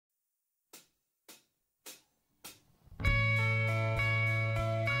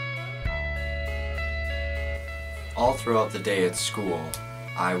All throughout the day at school,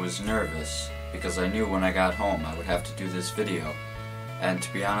 I was nervous because I knew when I got home I would have to do this video, and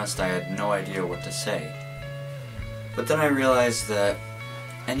to be honest, I had no idea what to say. But then I realized that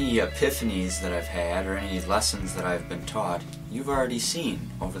any epiphanies that I've had or any lessons that I've been taught, you've already seen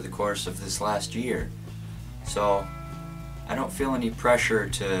over the course of this last year. So I don't feel any pressure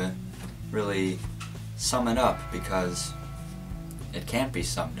to really sum it up because it can't be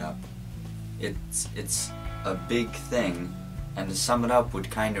summed up. It's a big thing, and to sum it up would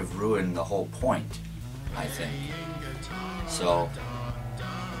kind of ruin the whole point, I think. So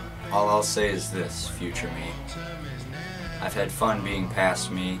all I'll say is this, future me. I've had fun being past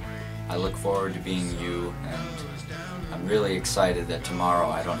me. I look forward to being you, and I'm really excited that tomorrow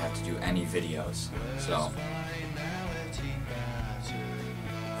I don't have to do any videos. So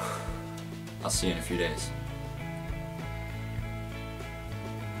I'll see you in a few days.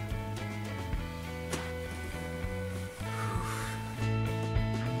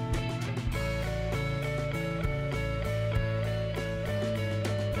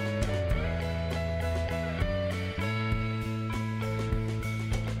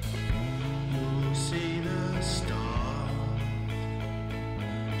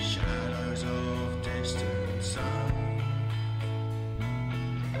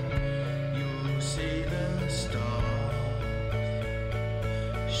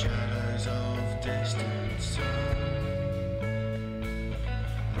 Shadows of distant sun,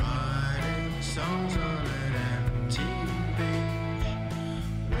 writing songs of